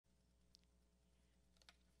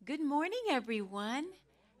Good morning, everyone.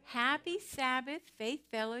 Happy Sabbath, Faith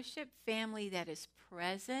Fellowship family that is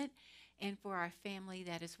present, and for our family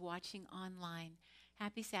that is watching online.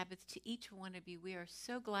 Happy Sabbath to each one of you. We are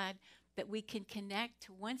so glad that we can connect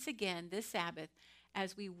once again this Sabbath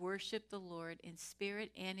as we worship the Lord in spirit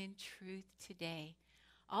and in truth today.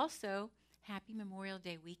 Also, happy Memorial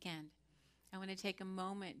Day weekend. I want to take a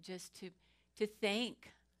moment just to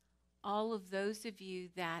thank all of those of you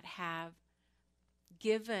that have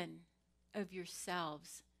given of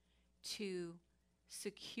yourselves to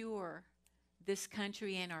secure this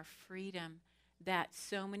country and our freedom that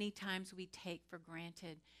so many times we take for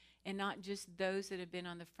granted. And not just those that have been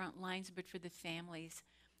on the front lines, but for the families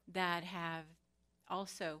that have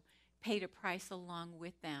also paid a price along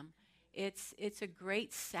with them. It's a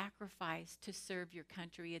great sacrifice to serve your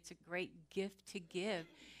country. It's a great gift to give,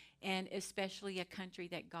 and especially a country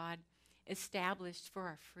that God established for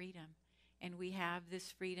our freedom. And we have this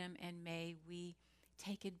freedom, and may we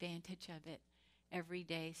take advantage of it every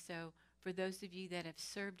day. So, for those of you that have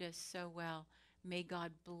served us so well, may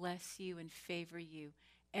God bless you and favor you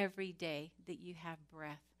every day that you have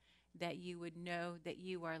breath, that you would know that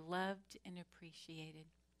you are loved and appreciated.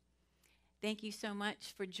 Thank you so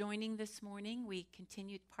much for joining this morning. We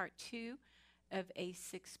continued part 2 of a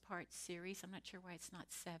 6-part series. I'm not sure why it's not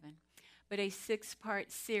 7, but a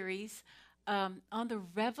 6-part series on the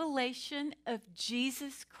revelation of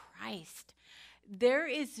Jesus Christ. There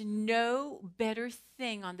is no better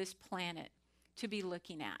thing on this planet to be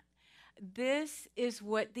looking at. This is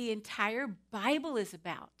what the entire Bible is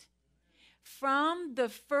about. From the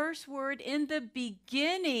first word in the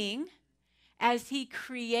beginning, as he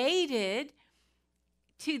created,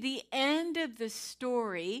 to the end of the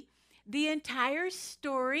story, the entire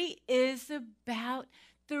story is about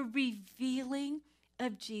the revealing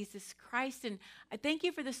of Jesus Christ. And I thank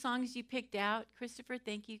you for the songs you picked out, Christopher.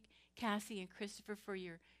 Thank you, Cassie and Christopher, for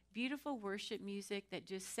your beautiful worship music that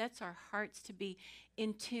just sets our hearts to be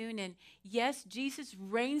in tune. And yes, Jesus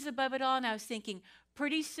reigns above it all. And I was thinking,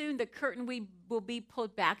 pretty soon the curtain will be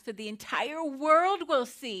pulled back so the entire world will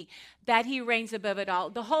see that he reigns above it all.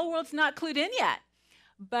 The whole world's not clued in yet,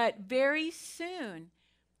 but very soon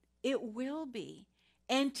it will be.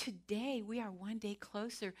 And today we are one day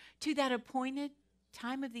closer to that appointed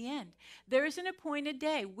time of the end. There is an appointed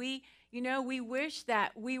day. We wish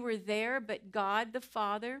that we were there, but God the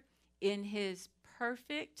Father, in his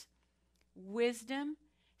perfect wisdom,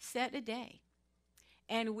 set a day.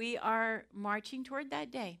 And we are marching toward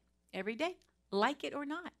that day every day, like it or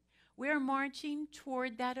not. We are marching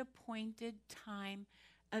toward that appointed time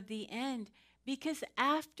of the end. Because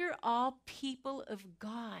after all, people of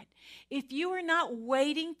God, if you are not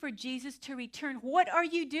waiting for Jesus to return, what are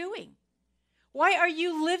you doing? Why are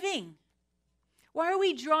you living? Why are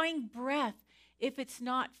we drawing breath if it's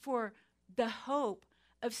not for the hope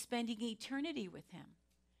of spending eternity with him?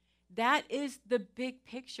 That is the big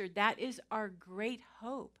picture. That is our great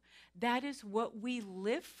hope. That is what we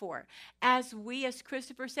live for. As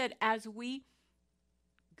Christopher said, as we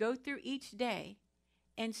go through each day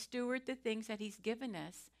and steward the things that he's given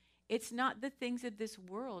us, it's not the things of this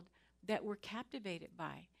world that we're captivated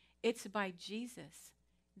by. It's by Jesus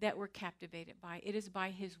that we're captivated by. It is by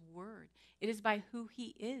his word. It is by who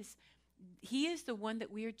he is. He is the one that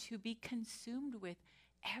we are to be consumed with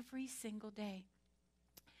every single day.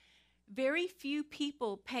 Very few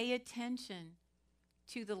people pay attention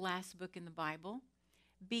to the last book in the Bible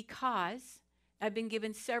because I've been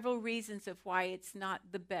given several reasons of why it's not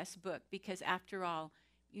the best book, because after all,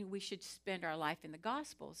 we should spend our life in the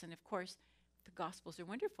Gospels. And of course, the Gospels are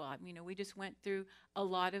wonderful. We just went through a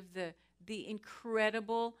lot of the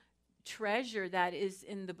incredible treasure that is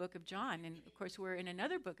in the book of John. And of course, we're in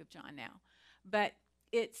another book of John now. But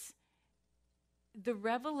it's the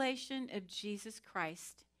revelation of Jesus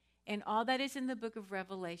Christ and all that is in the book of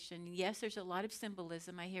Revelation. Yes, there's a lot of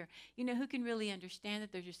symbolism. I hear, who can really understand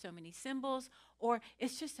that there's just so many symbols, or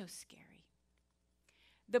it's just so scary.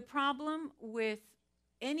 The problem with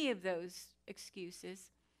any of those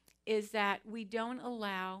excuses is that we don't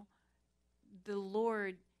allow the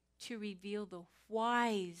Lord to reveal the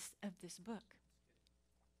whys of this book.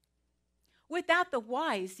 Without the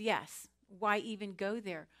whys, yes, why even go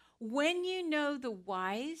there? When you know the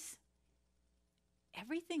whys,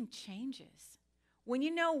 everything changes. When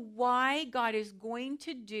you know why God is going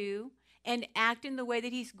to do and act in the way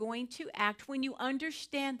that he's going to act, when you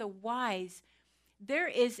understand the whys, there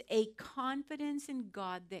is a confidence in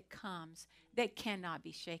God that comes that cannot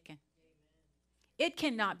be shaken. It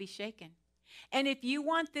cannot be shaken. And if you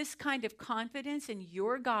want this kind of confidence in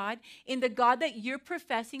your God, in the God that you're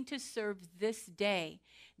professing to serve this day,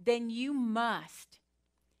 then you must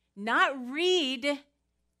not read.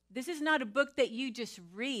 This is not a book that you just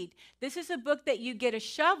read. This is a book that you get a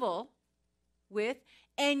shovel with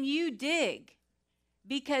and you dig,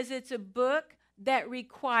 because it's a book that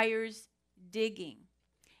requires digging.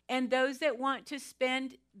 And those that want to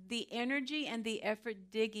spend the energy and the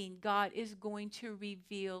effort digging, God is going to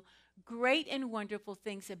reveal great and wonderful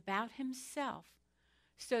things about himself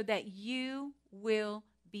so that you will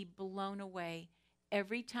be blown away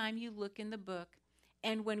every time you look in the book.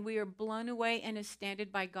 And when we are blown away and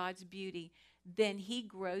astounded by God's beauty, then he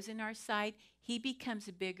grows in our sight, he becomes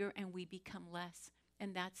bigger, and we become less.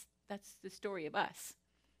 And that's the story of us.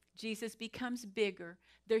 Jesus becomes bigger.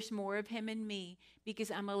 There's more of him in me because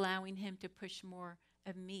I'm allowing him to push more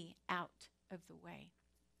of me out of the way.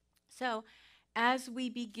 So as we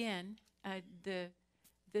begin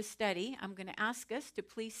the study, I'm going to ask us to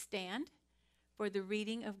please stand for the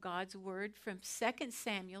reading of God's word from 2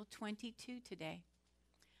 Samuel 22 today.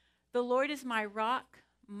 The Lord is my rock,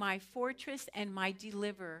 my fortress, and my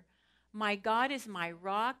deliverer. My God is my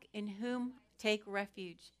rock in whom take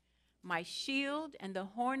refuge, my shield and the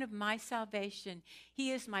horn of my salvation.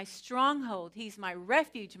 He is my stronghold. He's my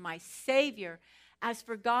refuge, my Savior. As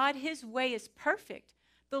for God, his way is perfect.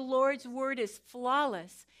 The Lord's word is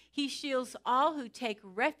flawless. He shields all who take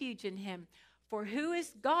refuge in him. For who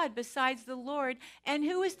is God besides the Lord? And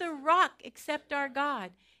who is the rock except our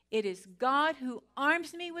God? It is God who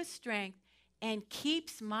arms me with strength and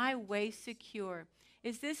keeps my way secure.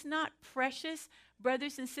 Is this not precious,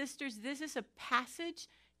 brothers and sisters? This is a passage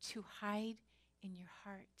to hide in your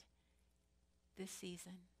heart this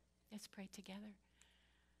season. Let's pray together.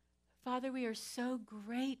 Father, we are so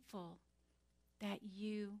grateful that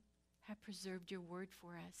you have preserved your word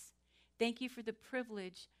for us. Thank you for the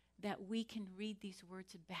privilege that we can read these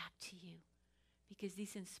words back to you, because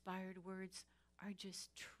these inspired words are just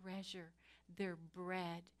treasure. They're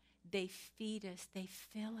bread. They feed us. They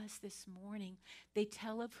fill us this morning. They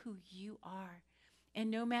tell of who you are. And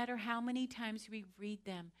no matter how many times we read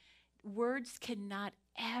them, words cannot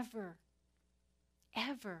ever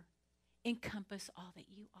encompass all that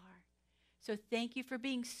you are. So thank you for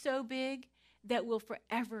being so big that we're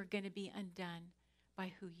forever going to be undone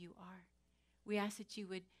by who you are. We ask that you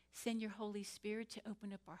would send your Holy Spirit to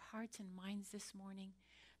open up our hearts and minds this morning,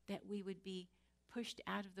 that we would be pushed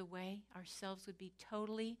out of the way, ourselves would be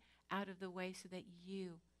totally out of the way, so that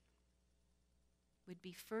you would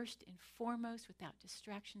be first and foremost, without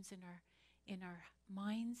distractions in our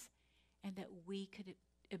minds, and that we could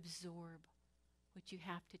absorb what you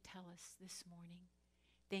have to tell us this morning.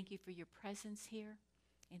 Thank you for your presence here,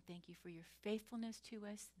 and thank you for your faithfulness to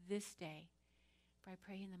us this day. For I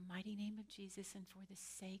pray in the mighty name of Jesus and for the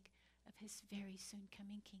sake of his very soon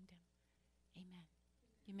coming kingdom. Amen.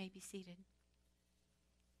 You may be seated.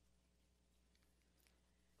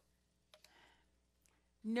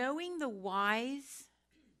 Knowing the whys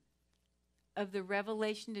of the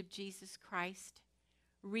revelation of Jesus Christ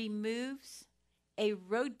removes a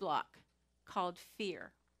roadblock called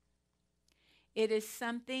fear. It is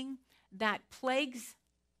something that plagues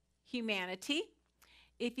humanity.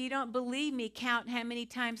 If you don't believe me, count how many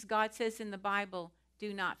times God says in the Bible,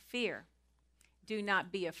 do not fear, do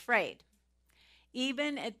not be afraid.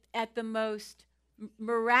 Even at the most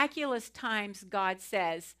miraculous times, God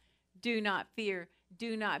says, do not fear,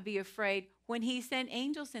 do not be afraid, when he sent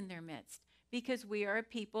angels in their midst, because we are a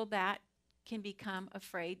people that can become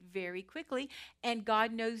afraid very quickly, and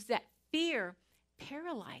God knows that fear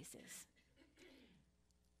paralyzes.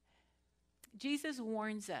 Jesus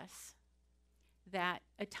warns us that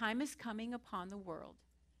a time is coming upon the world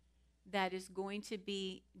that is going to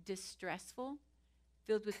be distressful,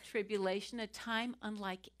 filled with tribulation, a time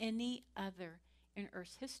unlike any other in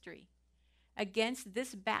Earth's history. Against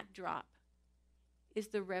this backdrop is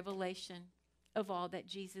the revelation of all that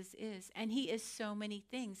Jesus is. And he is so many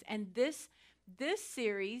things. And this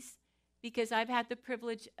series, because I've had the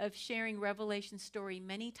privilege of sharing Revelation story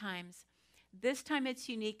many times, this time it's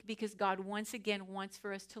unique because God once again wants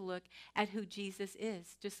for us to look at who Jesus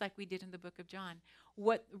is, just like we did in the book of John.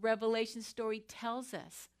 What Revelation story tells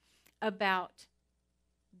us about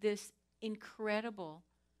this incredible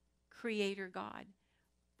creator God.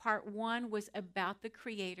 Part 1 was about the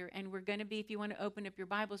creator, and we're going to be, if you want to open up your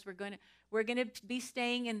Bibles, we're going to be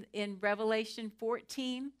staying in Revelation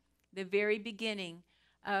 14, the very beginning,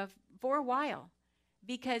 for a while,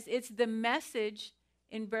 because it's the message.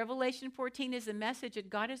 In Revelation 14 is a message that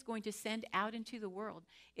God is going to send out into the world.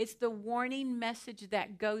 It's the warning message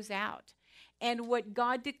that goes out. And what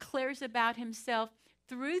God declares about himself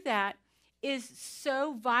through that is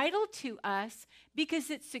so vital to us because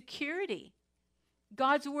it's security.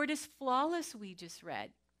 God's word is flawless, we just read.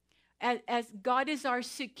 as God is our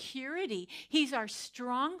security. He's our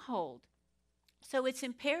stronghold. So it's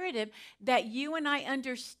imperative that you and I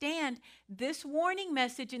understand this warning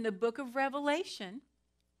message in the book of Revelation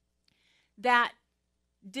that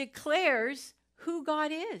declares who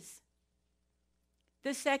God is.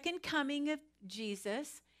 The second coming of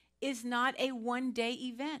Jesus is not a one-day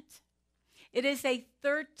event. It is a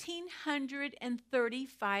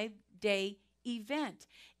 1,335-day event.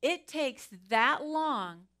 It takes that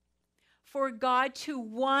long for God to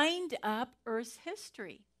wind up Earth's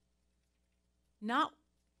history. Not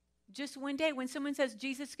just one day. When someone says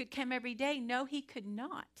Jesus could come every day, no, he could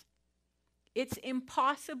not. It's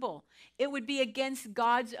impossible. It would be against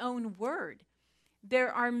God's own word.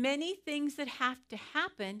 There are many things that have to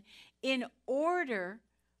happen in order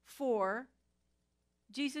for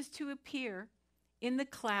Jesus to appear in the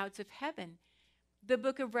clouds of heaven. The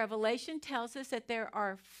book of Revelation tells us that there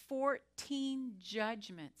are 14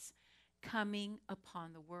 judgments coming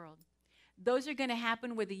upon the world. Those are going to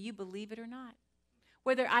happen whether you believe it or not.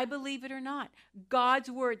 Whether I believe it or not.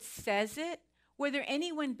 God's word says it, whether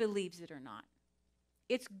anyone believes it or not.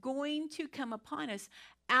 It's going to come upon us.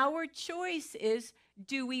 Our choice is,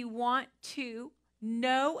 do we want to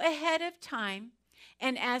know ahead of time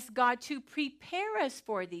and ask God to prepare us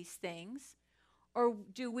for these things? Or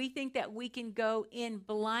do we think that we can go in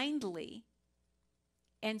blindly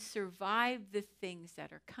and survive the things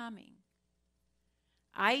that are coming?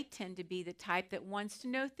 I tend to be the type that wants to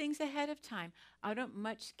know things ahead of time. I don't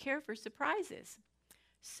much care for surprises.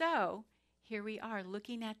 So here we are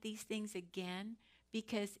looking at these things again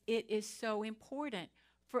because it is so important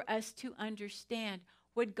for us to understand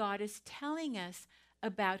what God is telling us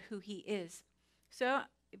about who he is. So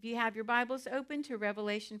if you have your Bibles open to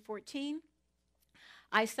Revelation 14,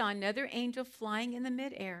 I saw another angel flying in the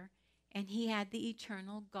midair, and he had the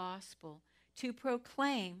eternal gospel to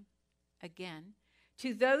proclaim, again,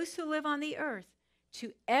 to those who live on the earth,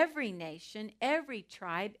 to every nation, every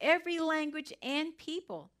tribe, every language and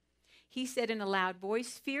people. He said in a loud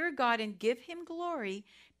voice, "Fear God and give him glory,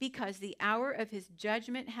 because the hour of his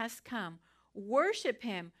judgment has come. Worship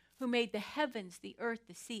him who made the heavens, the earth,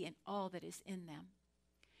 the sea, and all that is in them."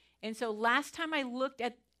 And so last time I looked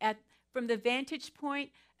at from the vantage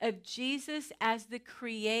point of Jesus as the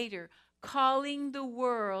creator, calling the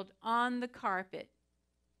world on the carpet.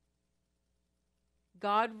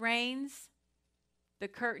 God reigns, the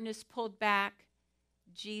curtain is pulled back,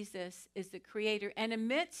 Jesus is the creator. And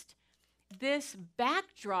amidst this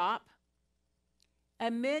backdrop,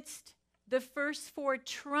 amidst the first four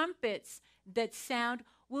trumpets that sound,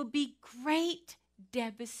 will be great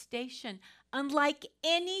devastation, unlike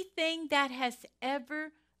anything that has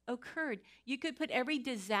ever occurred. You could put every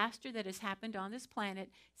disaster that has happened on this planet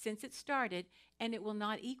since it started, and it will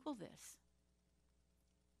not equal this.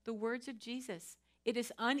 The words of Jesus, it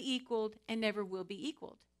is unequaled and never will be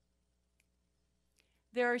equaled.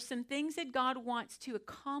 There are some things that God wants to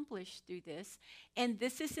accomplish through this, and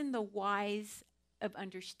this is in the wise of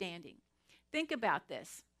understanding. Think about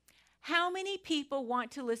this. How many people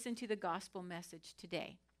want to listen to the gospel message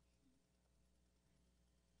today?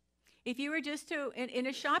 If you were just in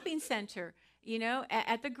a shopping center,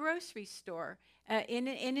 at the grocery store, in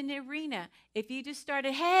an arena, if you just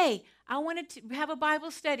started, hey, I wanted to have a Bible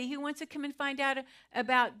study. Who wants to come and find out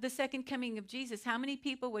about the second coming of Jesus? How many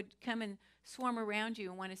people would come and swarm around you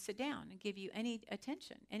and want to sit down and give you any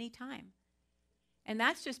attention, any time? And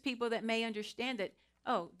that's just people that may understand that,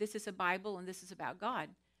 oh, this is a Bible and this is about God.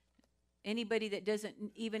 Anybody that doesn't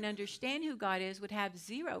even understand who God is would have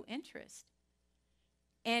zero interest.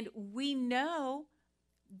 And we know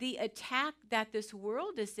the attack that this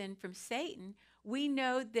world is in from Satan. We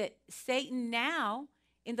know that Satan now,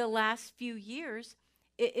 in the last few years,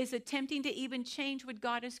 is attempting to even change what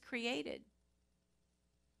God has created.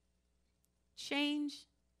 Change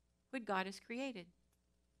what God has created.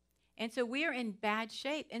 And so we are in bad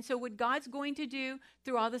shape. And so what God's going to do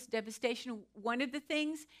through all this devastation, one of the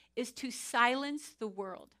things is to silence the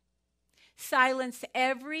world. Silence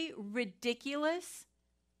every ridiculous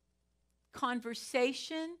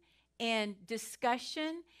conversation and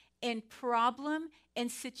discussion and problem and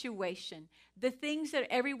situation. The things that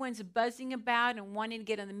everyone's buzzing about and wanting to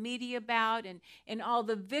get on the media about and all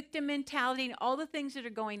the victim mentality and all the things that are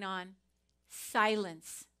going on.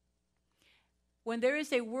 Silence. When there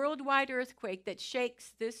is a worldwide earthquake that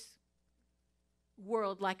shakes this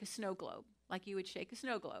world like a snow globe, like you would shake a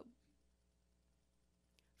snow globe,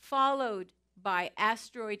 followed by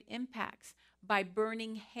asteroid impacts, by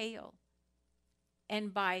burning hail,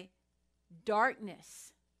 and by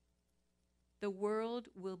darkness, the world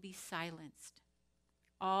will be silenced.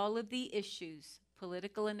 All of the issues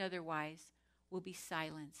political and otherwise, will be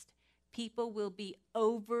silenced. People will be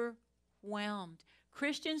overwhelmed.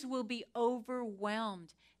 Christians will be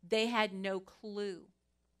overwhelmed. They had no clue.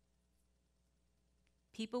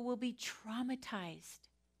 People will be traumatized.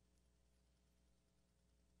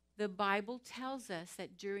 The Bible tells us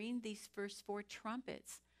that during these first 4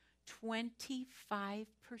 trumpets, 25%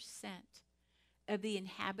 of the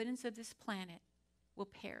inhabitants of this planet will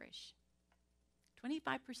perish.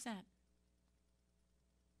 25%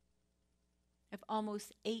 of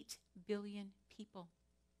almost 8 billion people.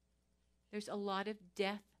 There's a lot of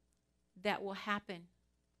death that will happen.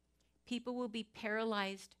 People will be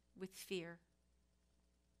paralyzed with fear.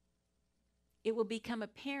 It will become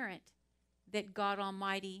apparent that God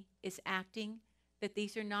Almighty is acting, that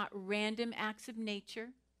these are not random acts of nature,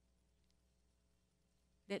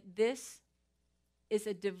 that this is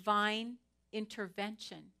a divine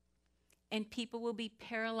intervention. And people will be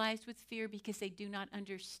paralyzed with fear because they do not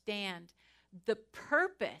understand the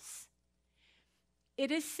purpose.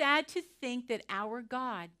 It is sad to think that our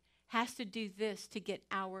God has to do this to get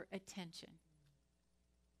our attention.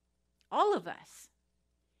 All of us,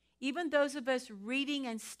 even those of us reading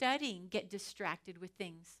and studying, get distracted with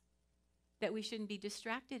things that we shouldn't be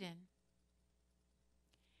distracted in.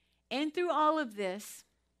 And through all of this,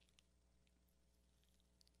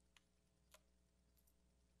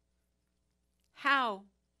 how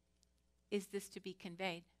is this to be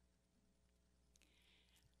conveyed?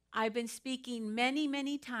 I've been speaking many,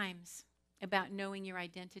 many times about knowing your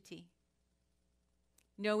identity,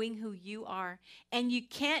 knowing who you are. And you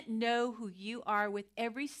can't know who you are with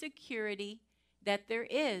every security that there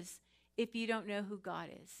is if you don't know who God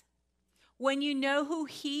is. When you know who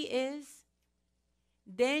He is,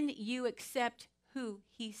 then you accept who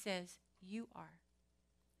He says you are.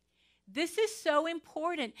 This is so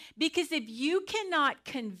important because if you cannot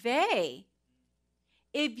convey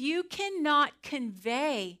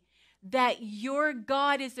that your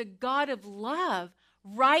God is a God of love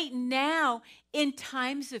right now in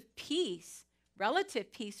times of peace,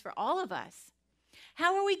 relative peace for all of us,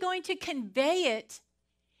 how are we going to convey it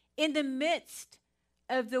in the midst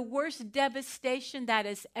of the worst devastation that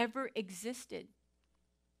has ever existed?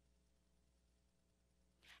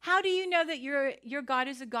 How do you know that your God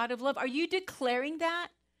is a God of love? Are you declaring that?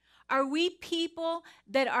 Are we people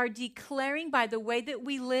that are declaring by the way that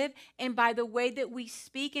we live and by the way that we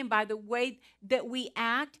speak and by the way that we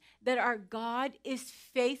act that our God is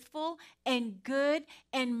faithful and good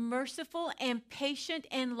and merciful and patient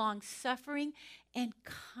and long-suffering and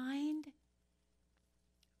kind?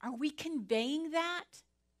 Are we conveying that?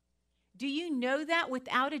 Do you know that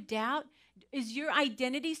without a doubt? Is your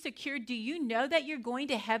identity secure? Do you know that you're going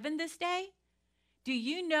to heaven this day? Do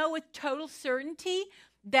you know with total certainty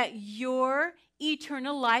that your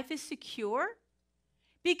eternal life is secure?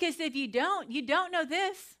 Because if you don't know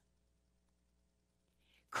this.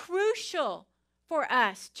 Crucial for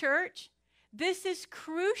us, church. This is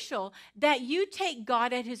crucial that you take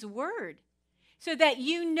God at His word so that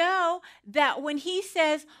you know that when He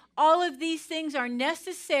says all of these things are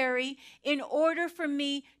necessary in order for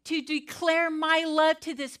me to declare my love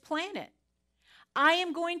to this planet, I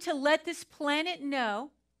am going to let this planet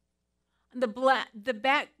know the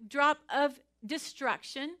backdrop of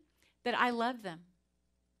destruction that I love them.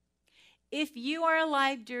 If you are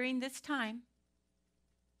alive during this time,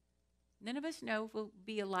 none of us know if we'll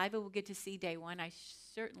be alive and we'll get to see day one. I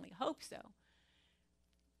certainly hope so.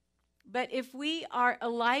 But if we are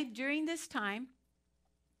alive during this time,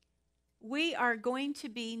 we are going to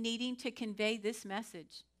be needing to convey this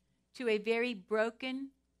message to a very broken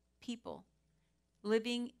people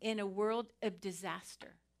living in a world of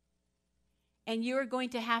disaster. And you're going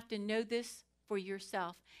to have to know this for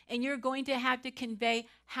yourself. And you're going to have to convey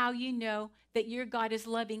how you know that your God is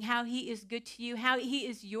loving, how He is good to you, how He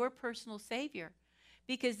is your personal Savior.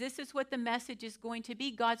 Because this is what the message is going to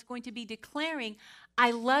be. God's going to be declaring,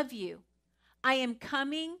 I love you. I am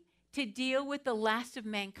coming to deal with the last of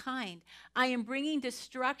mankind. I am bringing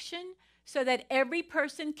destruction so that every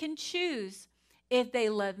person can choose if they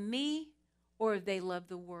love me or if they love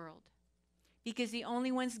the world. Because the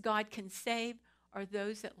only ones God can save are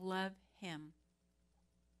those that love Him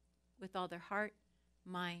with all their heart,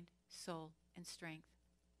 mind, soul, and strength.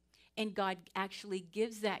 And God actually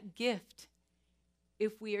gives that gift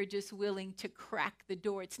if we are just willing to crack the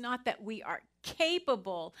door. It's not that we are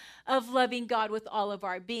capable of loving God with all of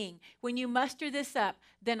our being. When you muster this up,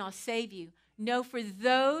 then I'll save you. No, for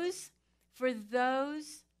those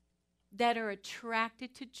that are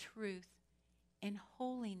attracted to truth and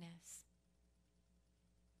holiness,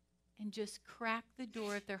 and just crack the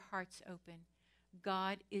door of their hearts open,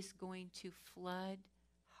 God is going to flood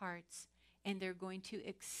hearts, and they're going to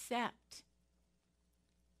accept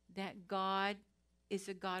that God is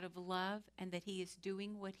a God of love and that he is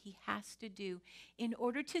doing what he has to do in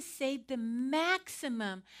order to save the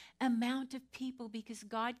maximum amount of people, because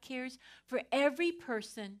God cares for every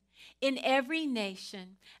person in every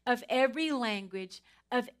nation, of every language,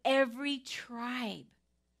 of every tribe.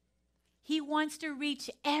 He wants to reach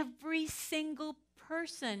every single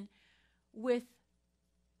person with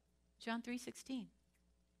John 3:16.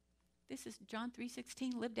 This is John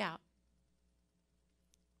 3:16 lived out.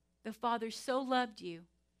 The Father so loved you,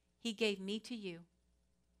 he gave me to you.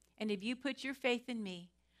 And if you put your faith in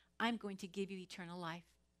me, I'm going to give you eternal life.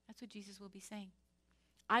 That's what Jesus will be saying.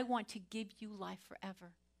 I want to give you life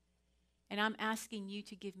forever. And I'm asking you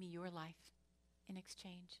to give me your life in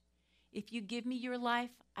exchange. If you give me your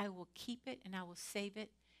life, I will keep it and I will save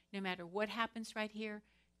it. No matter what happens right here,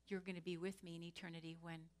 you're going to be with me in eternity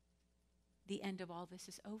when the end of all this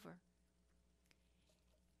is over.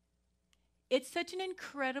 It's such an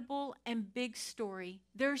incredible and big story.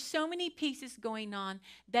 There are so many pieces going on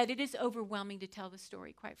that it is overwhelming to tell the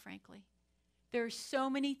story, quite frankly. There are so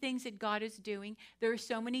many things that God is doing. There are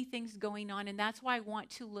so many things going on, and that's why I want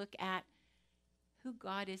to look at who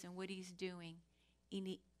God is and what he's doing,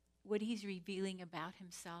 what he's revealing about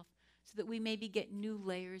himself, so that we maybe get new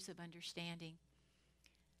layers of understanding.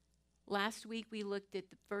 Last week we looked at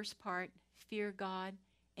the first part, fear God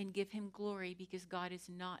and give him glory, because God is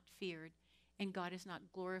not feared. And God is not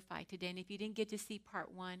glorified today. And if you didn't get to see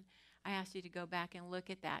part 1, I asked you to go back and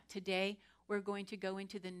look at that. Today, we're going to go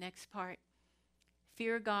into the next part.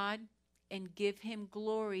 Fear God and give him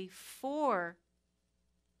glory for,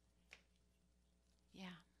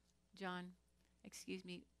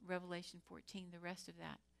 Revelation 14, the rest of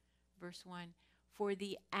that. Verse 1, for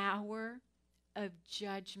the hour of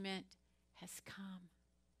judgment has come.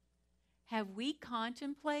 Have we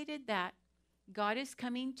contemplated that God is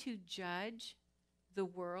coming to judge the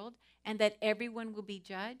world and that everyone will be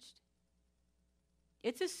judged?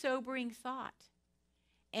 It's a sobering thought.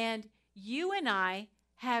 And you and I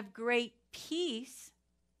have great peace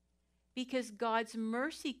because God's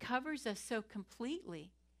mercy covers us so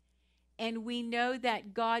completely. And we know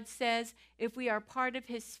that God says if we are part of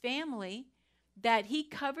his family, that he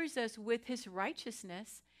covers us with his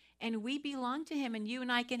righteousness and we belong to him. And you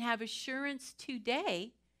and I can have assurance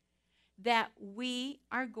today that we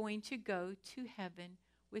are going to go to heaven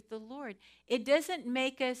with the Lord. It doesn't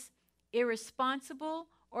make us irresponsible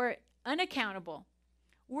or unaccountable.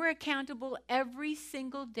 We're accountable every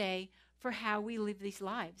single day for how we live these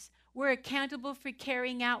lives. We're accountable for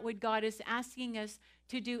carrying out what God is asking us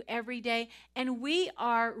to do every day. And we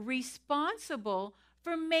are responsible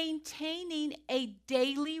for maintaining a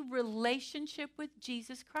daily relationship with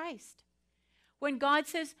Jesus Christ. When God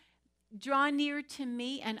says, draw near to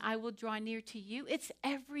me and I will draw near to you, it's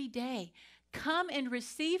every day. Come and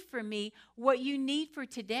receive from me what you need for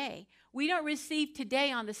today. We don't receive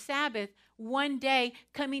today on the Sabbath, one day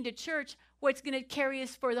coming to church, what's going to carry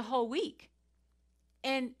us for the whole week,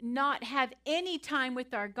 and not have any time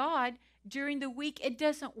with our God during the week. It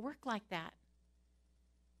doesn't work like that.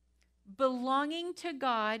 Belonging to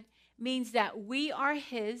God means that we are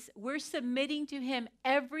his. We're submitting to him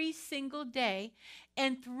every single day.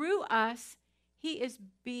 And through us, he is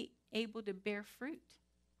able to bear fruit.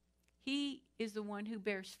 He is the one who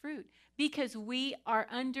bears fruit because we are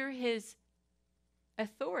under his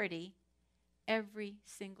authority every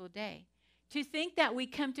single day. To think that we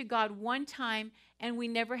come to God one time and we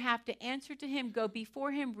never have to answer to him, go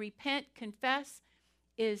before him, repent, confess,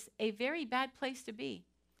 is a very bad place to be.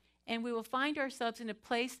 And we will find ourselves in a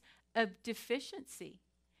place of deficiency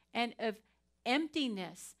and of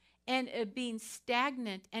emptiness and of being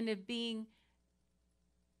stagnant and of being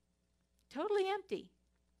totally empty.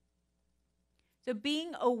 So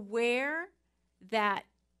being aware that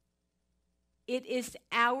it is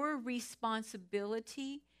our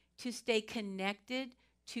responsibility to stay connected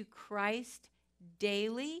to Christ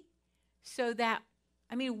daily, so that,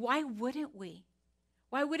 why wouldn't we?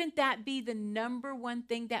 Why wouldn't that be the number one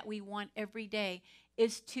thing that we want every day,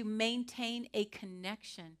 is to maintain a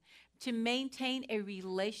connection, to maintain a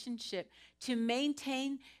relationship, to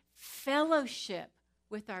maintain fellowship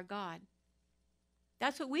with our God.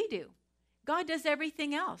 That's what we do. God does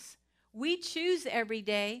everything else. We choose every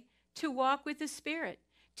day to walk with the Spirit,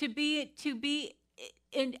 to be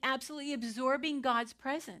in absolutely absorbing God's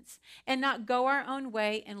presence and not go our own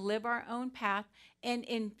way and live our own path and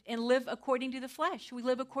live according to the flesh. We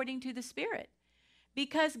live according to the Spirit.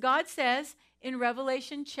 Because God says in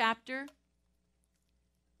Revelation chapter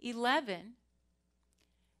 11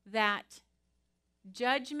 that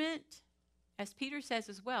Judgment, as Peter says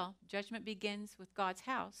as well, judgment begins with God's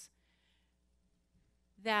house.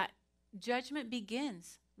 That judgment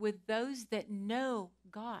begins with those that know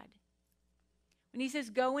God. When he says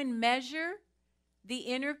go and measure the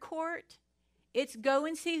inner court, it's go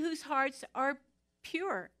and see whose hearts are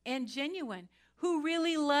pure and genuine, who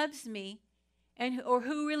really loves me, or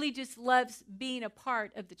who really just loves being a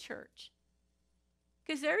part of the church.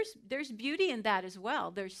 Because there's beauty in that as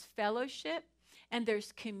well. There's fellowship and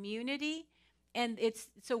there's community, and it's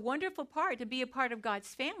a wonderful part to be a part of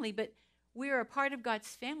God's family, but we are a part of God's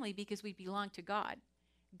family because we belong to God.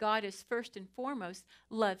 God is first and foremost,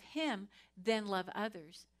 love him, then love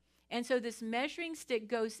others. And so this measuring stick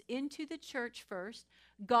goes into the church first.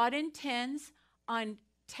 God intends on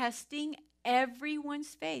testing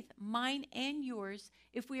everyone's faith, mine and yours,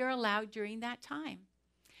 if we are allowed during that time.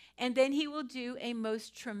 And then he will do a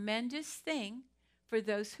most tremendous thing for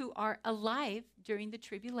those who are alive during the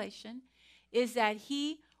tribulation, is that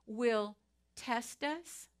he will test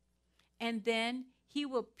us, and then he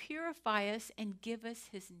will purify us and give us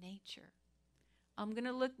his nature. I'm going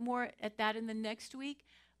to look more at that in the next week,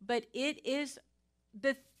 but it is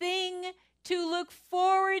the thing to look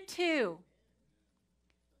forward to.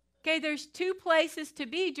 Okay, there's two places to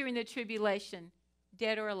be during the tribulation,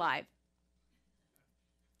 dead or alive.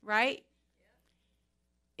 Right?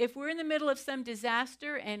 If we're in the middle of some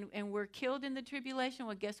disaster and we're killed in the tribulation,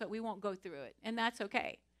 well, guess what? We won't go through it. And that's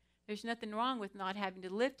okay. There's nothing wrong with not having to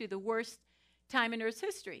live through the worst time in Earth's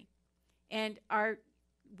history. And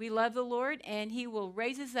we love the Lord, and he will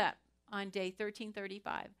raise us up on day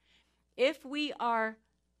 1335. If we are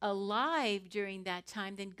alive during that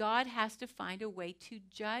time, then God has to find a way to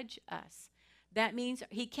judge us. That means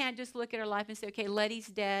he can't just look at our life and say, okay, Letty's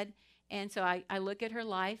dead, and so I look at her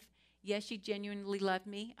life. Yes, she genuinely loved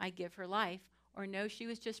me. I give her life. Or no, she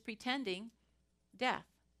was just pretending death.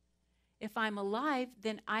 If I'm alive,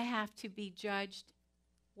 then I have to be judged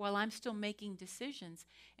while I'm still making decisions.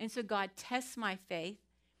 And so God tests my faith,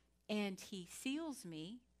 and he seals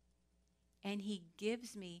me, and he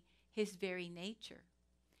gives me his very nature.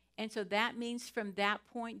 And so that means from that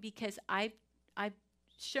point, because I've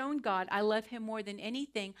shown God I love him more than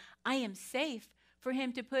anything, I am safe for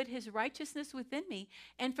him to put his righteousness within me.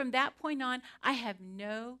 And from that point on, I have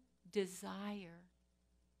no desire.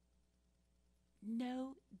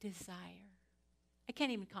 No desire. I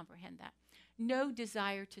can't even comprehend that. No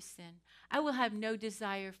desire to sin. I will have no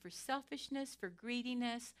desire for selfishness, for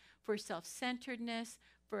greediness, for self-centeredness,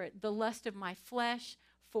 for the lust of my flesh,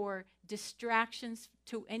 for distractions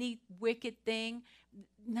to any wicked thing.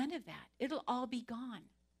 None of that. It'll all be gone.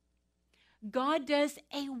 God does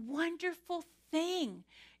a wonderful thing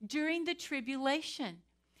during the tribulation.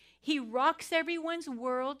 He rocks everyone's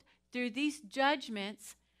world through these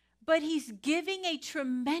judgments, but he's giving a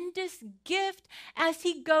tremendous gift as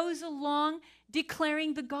he goes along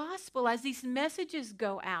declaring the gospel, as these messages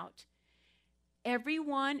go out.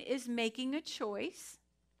 Everyone is making a choice,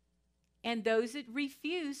 and those that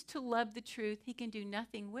refuse to love the truth, he can do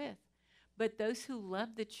nothing with. But those who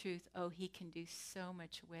love the truth, oh, he can do so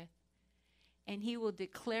much with. And he will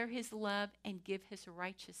declare his love and give his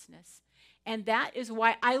righteousness. And that is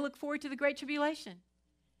why I look forward to the Great Tribulation.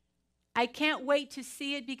 I can't wait to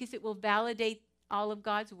see it, because it will validate all of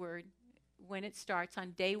God's word when it starts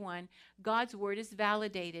on day one. God's word is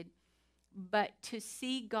validated. But to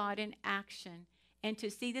see God in action and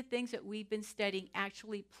to see the things that we've been studying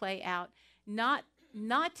actually play out, not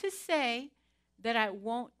to say that I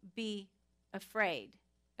won't be afraid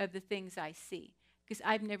of the things I see, because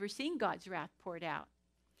I've never seen God's wrath poured out.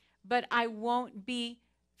 But I won't be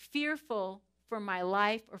fearful for my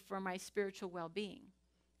life or for my spiritual well-being.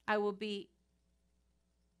 I will be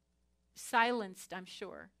silenced, I'm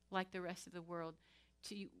sure, like the rest of the world.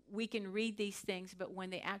 We can read these things, but when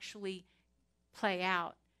they actually play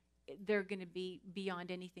out, they're going to be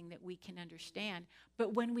beyond anything that we can understand.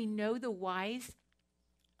 But when we know the whys,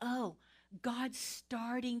 oh, God's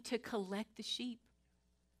starting to collect the sheep.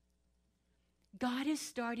 God is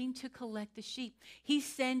starting to collect the sheep. He's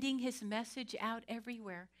sending his message out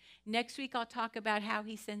everywhere. Next week, I'll talk about how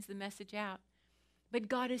he sends the message out. But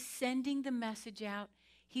God is sending the message out.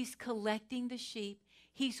 He's collecting the sheep.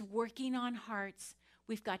 He's working on hearts.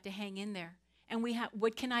 We've got to hang in there. And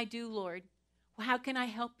what can I do, Lord? How can I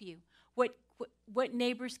help you? What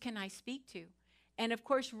neighbors can I speak to? And of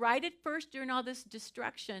course, right at first, during all this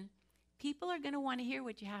destruction, people are going to want to hear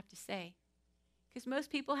what you have to say, because most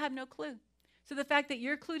people have no clue. So the fact that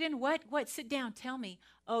you're clued in, what? Sit down, tell me.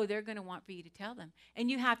 Oh, they're going to want for you to tell them. And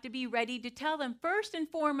you have to be ready to tell them, first and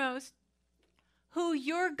foremost, who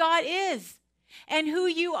your God is and who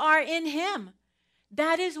you are in him.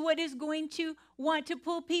 That is what is going to want to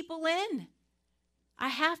pull people in. I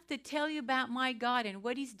have to tell you about my God and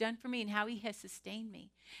what he's done for me and how he has sustained me.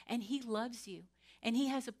 And he loves you. And he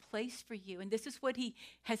has a place for you. And this is what he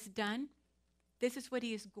has done. This is what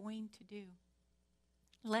he is going to do.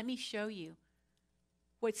 Let me show you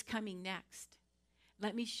what's coming next.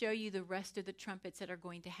 Let me show you the rest of the trumpets that are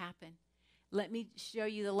going to happen. Let me show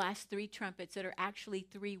you the last 3 trumpets that are actually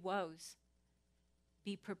 3 woes.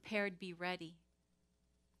 Be prepared, be ready.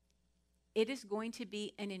 It is going to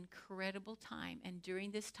be an incredible time. And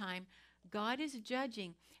during this time, God is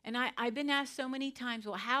judging. And I've been asked so many times,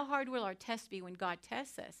 well, how hard will our test be when God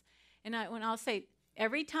tests us? And when I'll say,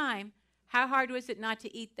 every time, how hard was it not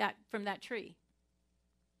to eat that from that tree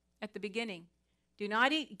at the beginning? Do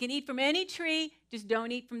not eat. You can eat from any tree, just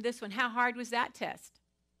don't eat from this one. How hard was that test?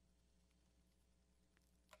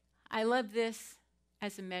 I love this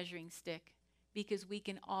as a measuring stick because we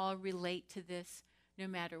can all relate to this no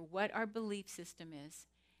matter what our belief system is.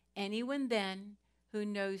 Anyone then who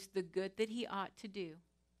knows the good that he ought to do,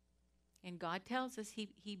 and God tells us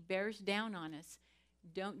he bears down on us,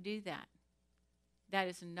 don't do that. That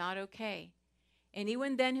is not okay.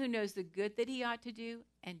 Anyone then who knows the good that he ought to do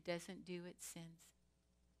and doesn't do it sins.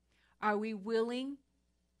 Are we willing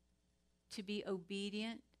to be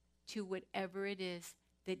obedient to whatever it is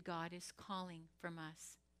that God is calling from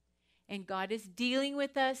us? And God is dealing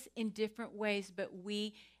with us in different ways, but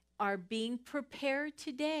we are being prepared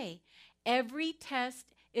today. Every test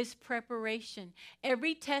is preparation.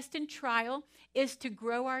 Every test and trial is to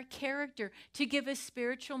grow our character, to give us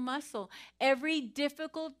spiritual muscle. Every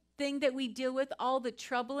difficult thing that we deal with, all the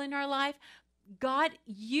trouble in our life, God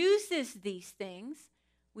uses these things.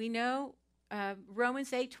 We know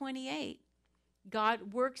Romans 8:28.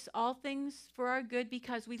 God works all things for our good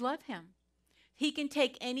because we love him. He can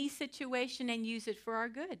take any situation and use it for our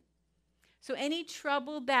good. So any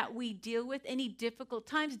trouble that we deal with, any difficult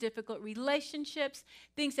times, difficult relationships,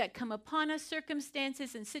 things that come upon us,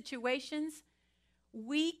 circumstances and situations,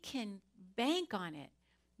 we can bank on it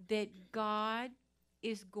that God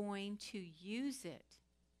is going to use it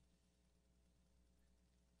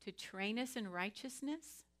to train us in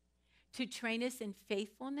righteousness, to train us in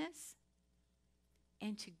faithfulness,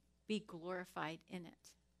 and to be glorified in it.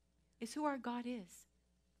 It's who our God is.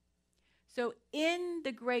 So in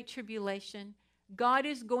the Great Tribulation, God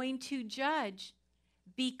is going to judge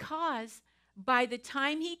because by the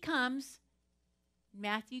time he comes,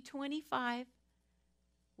 Matthew 25,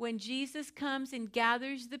 when Jesus comes and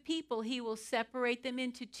gathers the people, he will separate them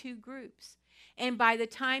into 2 groups. And by the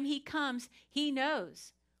time he comes, he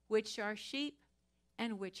knows which are sheep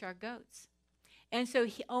and which are goats. And so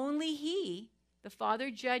only he, the Father,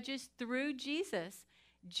 judges through Jesus.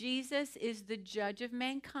 Jesus is the judge of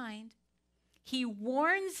mankind. He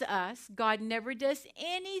warns us. God never does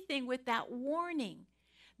anything without warning.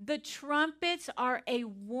 The trumpets are a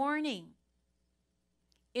warning.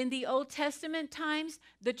 In the Old Testament times,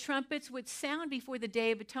 the trumpets would sound before the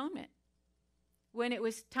Day of Atonement, when it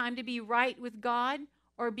was time to be right with God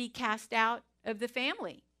or be cast out of the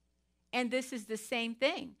family. And this is the same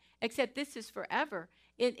thing, except this is forever.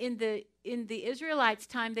 In the Israelites'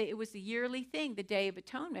 time, it was a yearly thing, the Day of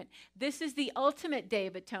Atonement. This is the ultimate Day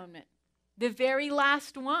of Atonement, the very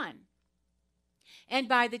last one. And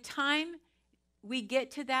by the time we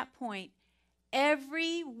get to that point,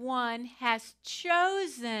 everyone has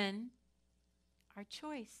chosen our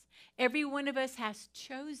choice. Every one of us has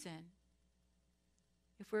chosen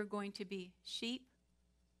if we're going to be sheep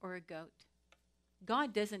or a goat.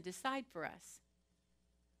 God doesn't decide for us.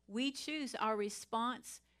 We choose our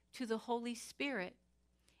response to the Holy Spirit,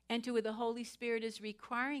 and to what the Holy Spirit is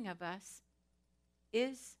requiring of us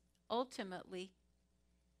is ultimately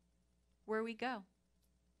where we go.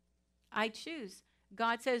 I choose.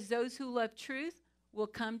 God says those who love truth will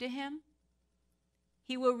come to him.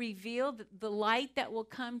 He will reveal the light that will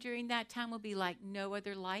come during that time will be like no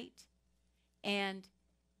other light. And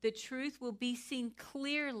the truth will be seen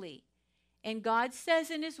clearly. And God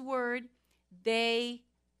says in his word, they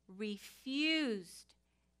refused.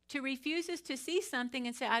 To refuse is to see something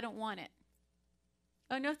and say, I don't want it.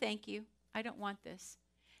 Oh, no, thank you. I don't want this.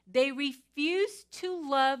 They refused to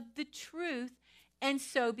love the truth and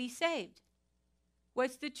so be saved.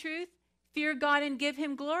 What's the truth? Fear God and give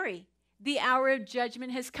him glory. The hour of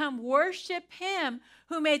judgment has come. Worship him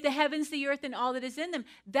who made the heavens, the earth, and all that is in them.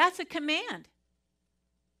 That's a command.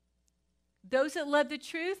 Those that love the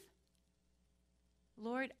truth,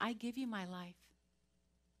 Lord, I give you my life.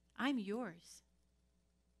 I'm yours.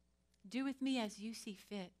 Do with me as you see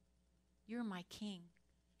fit. You're my king.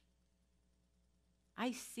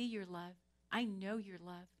 I see your love. I know your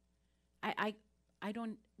love. I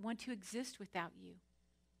don't want to exist without you.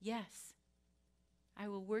 Yes, I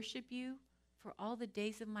will worship you for all the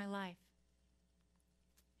days of my life.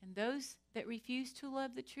 And those that refuse to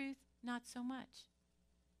love the truth, not so much.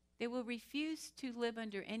 They will refuse to live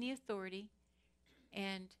under any authority,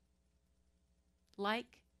 and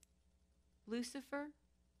like Lucifer,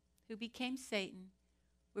 who became Satan,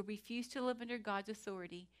 will refuse to live under God's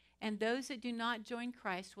authority, and those that do not join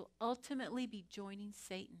Christ will ultimately be joining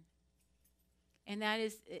Satan. And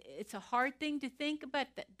it's a hard thing to think about,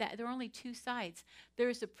 that there are only two sides.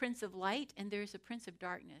 There's a prince of light and there's a prince of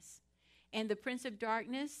darkness. And the prince of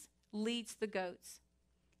darkness leads the goats,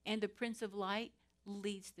 and the prince of light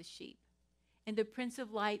leads the sheep. And the prince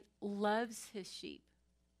of light loves his sheep.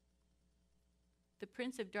 The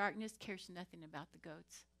prince of darkness cares nothing about the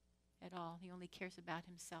goats at all. He only cares about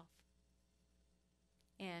himself.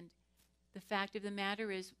 And the fact of the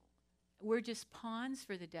matter is, we're just pawns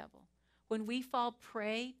for the devil. When we fall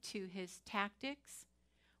prey to his tactics,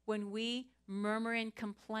 when we murmur and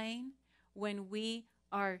complain, when we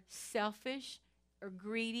are selfish or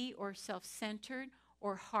greedy or self-centered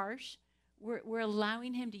or harsh, we're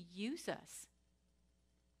allowing him to use us.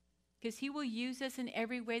 Because he will use us in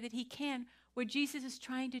every way that he can, where Jesus is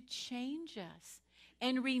trying to change us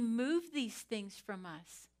and remove these things from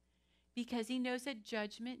us, because he knows that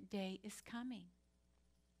judgment day is coming.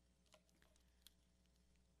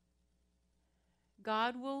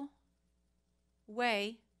 God will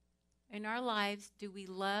weigh in our lives, do we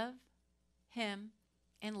love him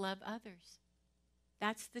and love others?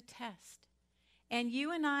 That's the test. And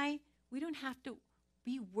you and I, we don't have to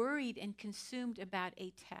be worried and consumed about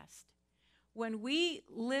a test. When we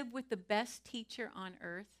live with the best teacher on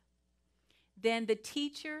earth, then the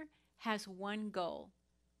teacher has one goal.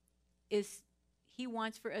 He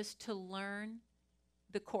wants for us to learn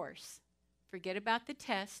the course. Forget about the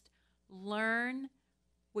test. Learn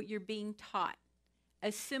what you're being taught.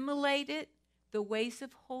 Assimilate it, the ways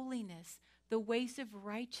of holiness, the ways of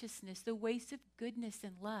righteousness, the ways of goodness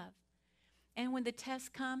and love. And when the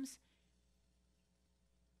test comes,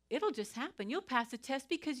 it'll just happen. You'll pass the test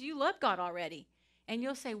because you love God already. And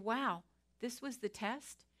you'll say, wow, this was the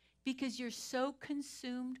test? Because you're so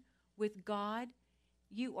consumed with God,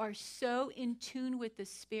 you are so in tune with the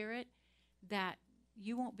Spirit that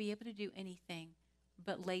you won't be able to do anything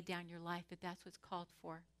but lay down your life if that's what's called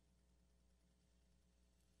for.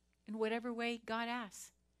 In whatever way God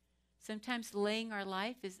asks. Sometimes laying our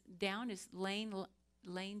life is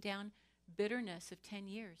laying down bitterness of 10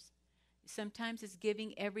 years. Sometimes it's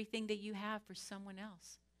giving everything that you have for someone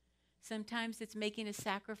else. Sometimes it's making a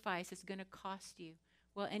sacrifice that's going to cost you.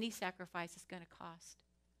 Well, any sacrifice is going to cost.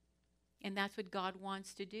 And that's what God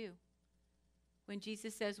wants to do. When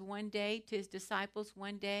Jesus says one day to his disciples,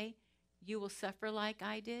 one day you will suffer like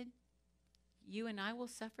I did, you and I will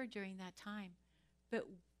suffer during that time. But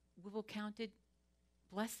we will count it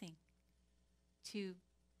blessing to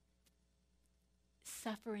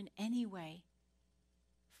suffer in any way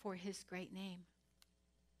for his great name.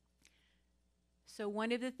 So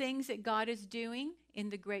one of the things that God is doing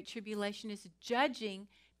in the Great Tribulation is judging,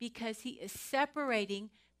 because he is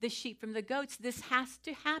separating the sheep from the goats. This has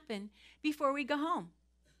to happen before we go home.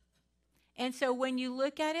 And so when you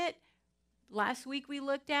look at it, last week we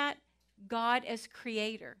looked at God as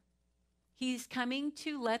creator. He's coming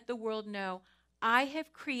to let the world know, I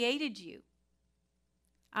have created you.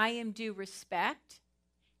 I am due respect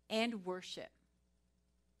and worship.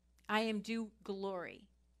 I am due glory.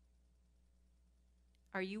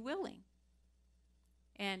 Are you willing?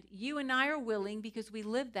 And you and I are willing because we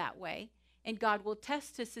live that way. And God will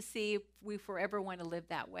test us to see if we forever want to live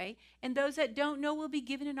that way. And those that don't know will be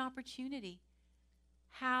given an opportunity.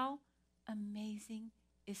 How amazing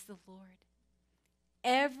is the Lord?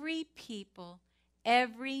 Every people,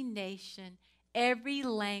 every nation, every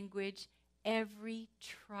language, every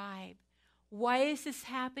tribe. Why is this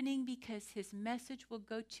happening? Because his message will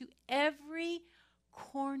go to every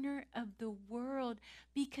corner of the world,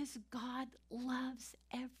 because God loves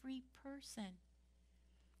every person.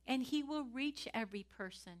 And he will reach every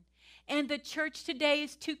person. And the church today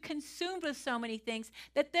is too consumed with so many things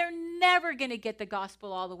that they're never going to get the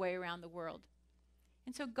gospel all the way around the world.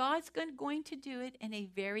 And so God's going to do it in a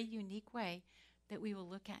very unique way that we will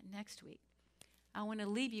look at next week. I want to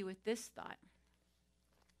leave you with this thought.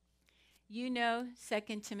 You know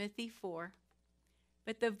 2 Timothy 4.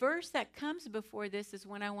 But the verse that comes before this is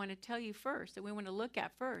one I want to tell you first, that we want to look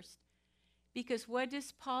at first. Because what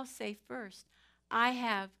does Paul say first? I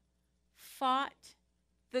have fought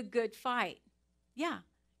the good fight. Yeah,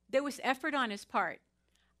 there was effort on his part.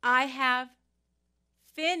 I have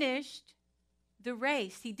finished the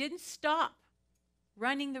race. He didn't stop.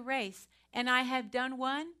 running the race, and I have done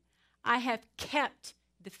one. I have kept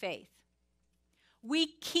the faith. We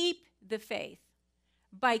keep the faith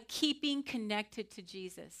by keeping connected to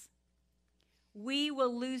Jesus. We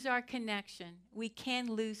will lose our connection. We can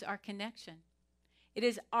lose our connection. It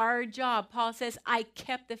is our job. Paul says, I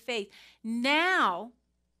kept the faith. Now,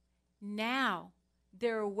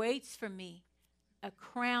 there awaits for me a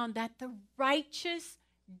crown that the righteous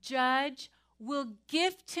judge will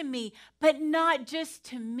give to me, but not just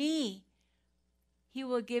to me. He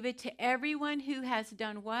will give it to everyone who has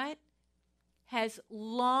done what? Has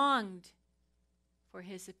longed for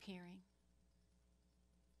his appearing.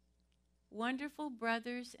 Wonderful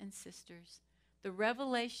brothers and sisters, the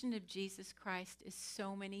revelation of Jesus Christ is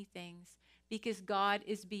so many things because God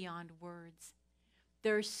is beyond words.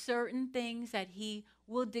 There are certain things that he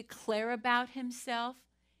will declare about himself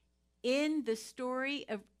in the story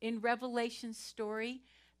in Revelation's story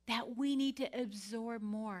that we need to absorb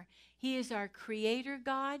more. He is our creator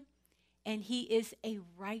God, and he is a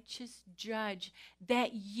righteous judge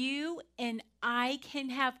that you and I can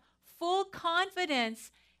have full confidence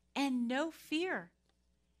and no fear.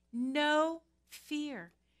 No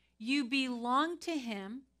fear. You belong to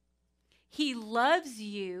him. He loves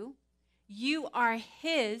you. You are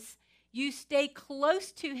his. You stay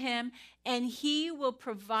close to him, and he will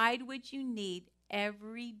provide what you need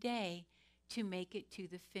every day to make it to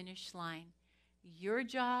the finish line. Your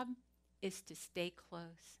job is to stay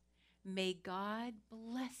close. May God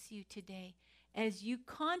bless you today as you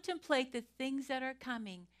contemplate the things that are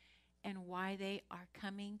coming and why they are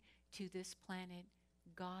coming to this planet.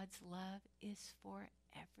 God's love is for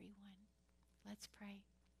everyone. Let's pray.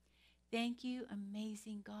 Thank you,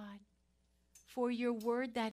 amazing God, for your word that